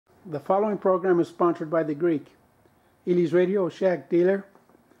The following program is sponsored by The Greek, Ely's Radio Shack dealer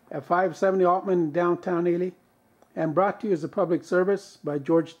at 570 Altman in downtown Ely, and brought to you as a public service by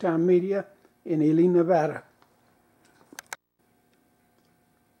Georgetown Media in Ely, Nevada.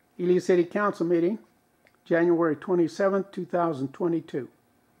 Ely City Council meeting, January 27, 2022.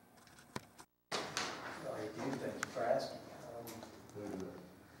 Thank you for asking.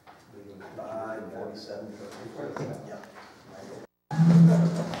 547. Yeah.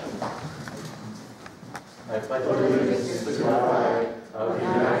 I pledge allegiance to the flag of the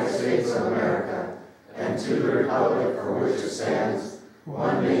United States of America and to the republic for which it stands,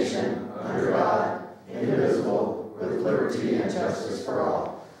 one nation, under God, indivisible, with liberty and justice for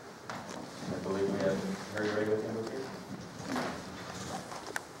all. I believe we have Mary Ray with him here.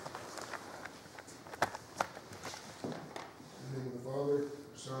 In the name of the Father,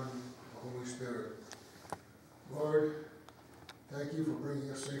 the Son, and the Holy Spirit. Lord, thank you for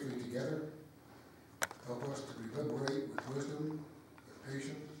bringing us safely together. Help us to deliberate with wisdom, with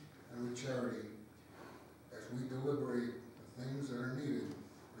patience, and with charity as we deliberate the things that are needed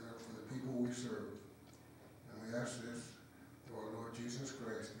for the people we serve. And we ask this through our Lord Jesus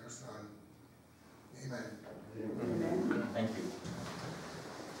Christ, your Son. Amen. Amen. Thank you.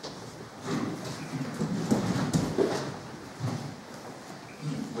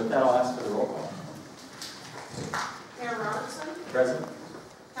 With that, I'll ask for the roll call. Mayor Robertson. Present.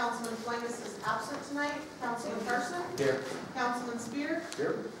 Councilman Flangus is absent tonight. Councilman Carson. Here. Councilman Spear.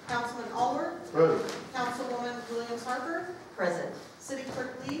 Here. Councilman Allward. Present. Councilwoman Williams Harper. Present. City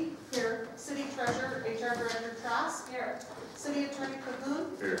Clerk Lee. Here. City Treasurer HR Director Trask. Here. City Attorney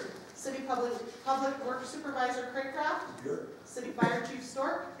Cahoon. Here. City Public Works Supervisor Craycraft. Here. City Fire Chief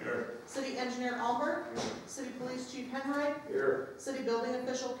Stork. Here. City Engineer Alberg. City Police Chief Henry. Here. City Building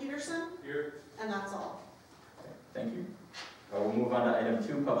Official Peterson. Here. And that's all. Thank you. We'll move on to item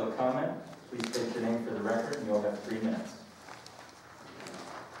 2, public comment. Please state your name for the record, and you'll have 3 minutes.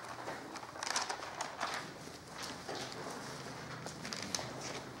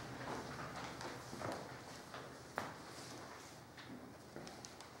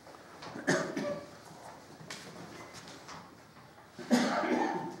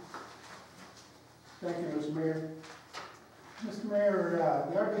 Thank you, Mr. Mayor. Mr. Mayor,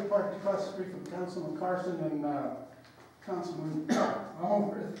 the RV parked across the street from Councilman Carson and Councilman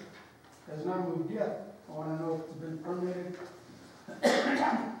Allworth has not moved yet. I want to know if it's been permitted.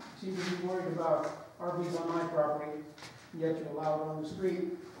 Seem to be worried about RVs on my property, yet you allow it on the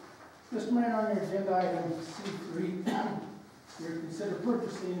street. Mr. Mayor, on your agenda item C3, you're consider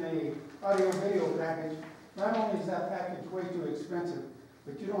purchasing a audio-video package. Not only is that package way too expensive,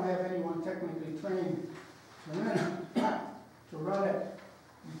 but you don't have anyone technically trained to run it.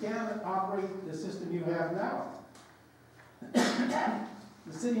 You can't operate the system you have now.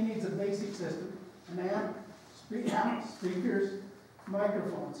 The city needs a basic system, an amp, speakers,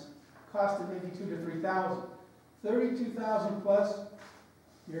 microphones, cost of maybe $2,000 to $3,000. $32,000 plus,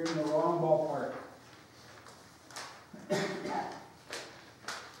 you're in the wrong ballpark.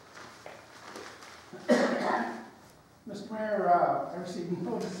 Mr. Mayor, I received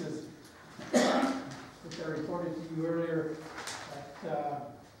notices, which I reported to you earlier, at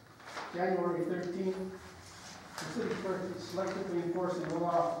January 13th. The city clerk is selectively enforcing the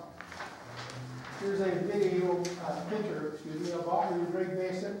law. Here's a video picture, of Alton and Great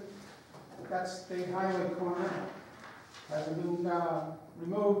Basin. That's State Highway corner. Hasn't been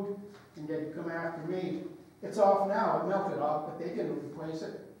removed, and yet you come after me. It's off now, it melted off, but they didn't replace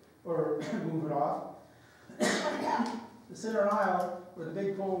it or move it off. The center aisle, where the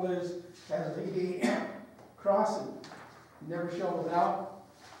big pole is, has a VD crossing. Never shoveled out.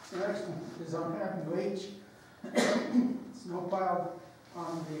 The next one is on Avenue H. Snow piled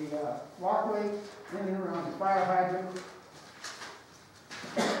on the walkway, in and around the fire hydrant.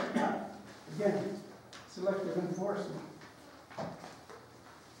 Again, selective enforcement.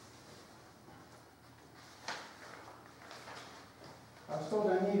 I was told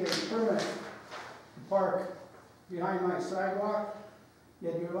I need a permit to park behind my sidewalk,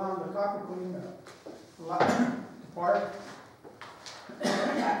 yet you're allowing the Copper Queen to park.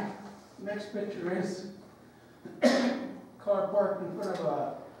 Next picture is car parked in front of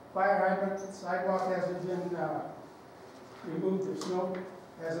a fire hydrant. The sidewalk hasn't been removed of snow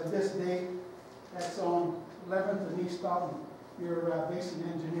as of this date. That's on 11th and East Dalton, your Basin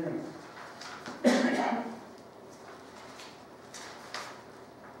Engineering.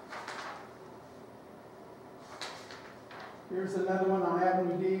 Here's another one on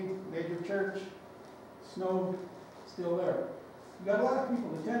Avenue D, Major Church. Snow still there. You got a lot of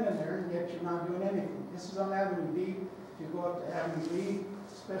people attending there, and yet you're not doing anything. This is on Avenue D. If you go up to Avenue D,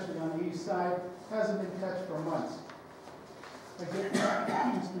 especially east side, hasn't been touched for months.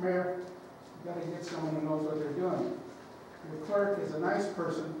 Mr. Mayor, you gotta get someone who knows what they're doing. Your clerk is a nice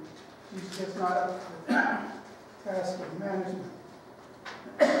person, she's just not up to the task of management.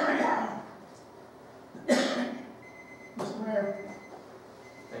 Mr. Mayor,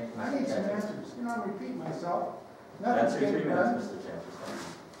 Thank you, I Mr. need some Chambers. answers, you know, I'm repeating myself. That's Nothing's your 3 getting minutes, done. Mr. Chambers.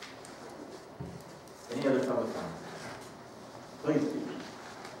 Thank you. Any other public comments? Please speak.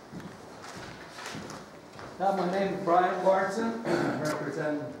 My name is Brian Barton, I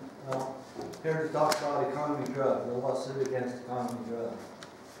represent, here to talk about economy drug, the lawsuit against economy drug.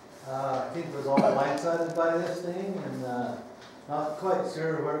 I think it was all blindsided by this thing, and not quite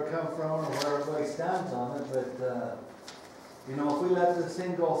sure where it come from or where everybody stands on it, but, you know, if we let this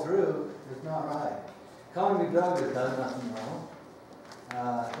thing go through, it's not right. Economy drug has done nothing wrong.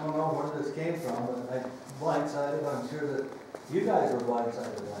 I don't know where this came from, but I'm blindsided. I'm sure that you guys were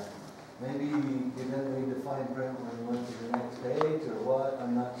blindsided by it. Maybe you didn't read the fine print when you went to the next page or what,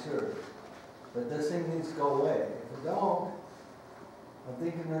 I'm not sure. But this thing needs to go away. If it don't, I'm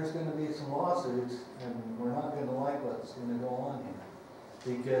thinking there's gonna be some lawsuits and we're not gonna like what's gonna go on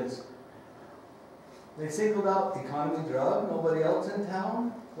here. Because they singled out economy drug, nobody else in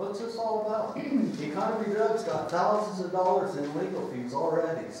town. What's this all about? Economy drug's got thousands of dollars in legal fees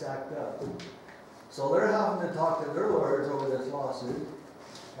already stacked up. So they're having to talk to their lawyers over this lawsuit.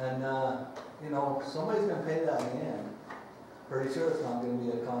 And, you know, somebody's gonna pay that in the end. Pretty sure it's not gonna be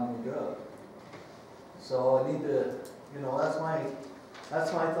economy drug. So I need to, you know, that's my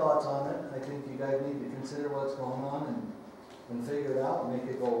thoughts on it. I think you guys need to consider what's going on and figure it out and make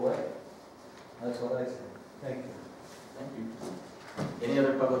it go away. That's what I say. Thank you. Thank you. Any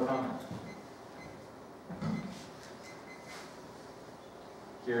other public comment?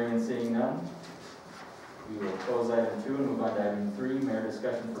 Hearing and seeing none, we will close item 2 and move on to item 3, mayor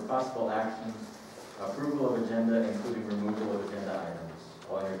discussion for possible action, approval of agenda, including removal of agenda items.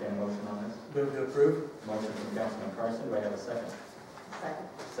 I'll entertain a motion on this. Move to approve. Motion from Councilman Carson, do I have a second? Second.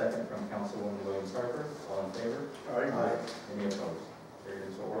 Second from Councilwoman Williams Harper, all in favor? Aye. Any opposed? Carried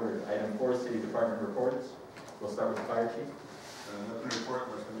and so ordered. Item 4, city department reports. We'll start with the fire chief. Nothing to report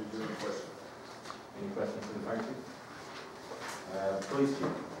unless somebody has a question. Any questions for the fire chief? Police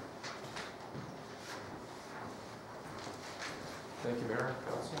chief. Thank you, Mayor,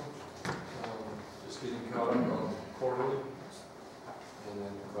 Council. Just getting caught up on quarterly and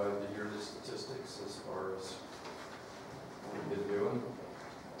then provide the yearly statistics as far as what we've been doing.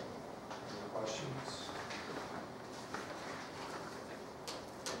 Any questions?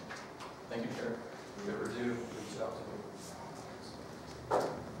 Thank you, Sheriff. If you ever do, reach out to me.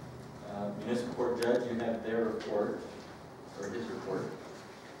 Municipal court judge, you have their report, or his report.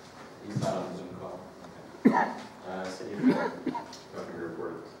 He's not on the Zoom call. City clerk. Nothing to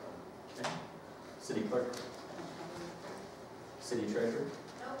report. Okay. City clerk. City treasurer.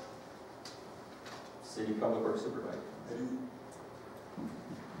 Nope. City public works supervisor.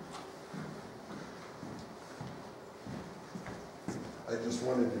 I just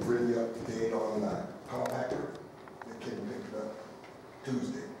wanted to bring you up to date on that compactor. The kid picked it up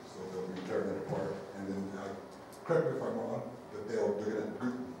Tuesday, so they'll be tearing it apart. And then, correct me if I'm wrong, but they're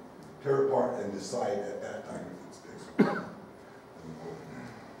gonna tear it apart and decide at that time if it's fixable.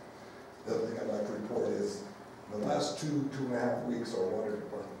 The other thing I'd like to report is, in the last 2.5 weeks, our water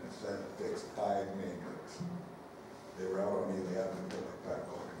department has had to fix 5 main breaks. They were out on me, they happened until like 5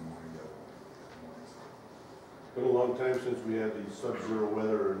 o'clock in the morning. It's been a long time since we had the sub-zero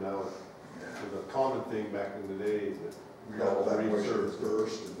weather, and now it was a common thing back in the day. That We got all that moisture resurfaced.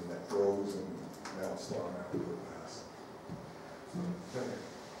 first, and then that froze, and now it's thawing out real fast.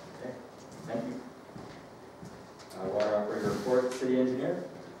 Okay, thank you. Water operator report, city engineer.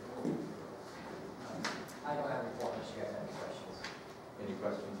 I don't have a report unless you guys have any questions. Any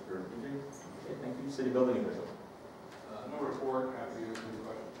questions for PJ? Okay, thank you. City building official. No report, happy to answer any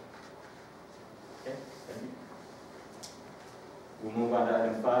questions. Okay, thank you. We'll move on to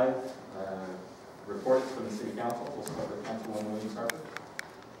item 5, reports from the city council. We'll start with Councilwoman Williams Harper.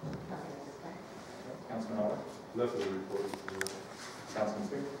 Councilman Oliver. Nothing to report. Councilman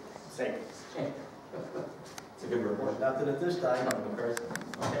Sweet. Same. It's a good report. Nothing at this time. Councilman Carson.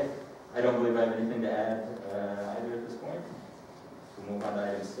 Okay. I don't believe I have anything to add either at this point. We'll move on to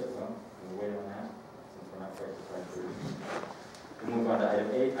item 6. Well, we'll wait on that since we're not quite at 5:30. We'll move on to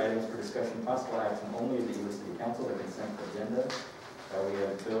item 8, items for discussion, possible action only of the Ely City Council, the consent agenda. We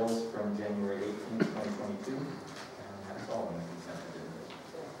have bills from January 18th, 2022, and that's all on the consent agenda.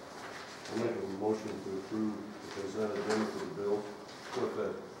 I'll make a motion to approve the consent agenda for the bill with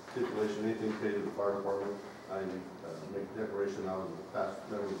the stipulation, anything paid to the fire department. I make a declaration I was a past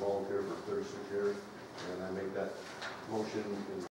member volunteer for make that motion.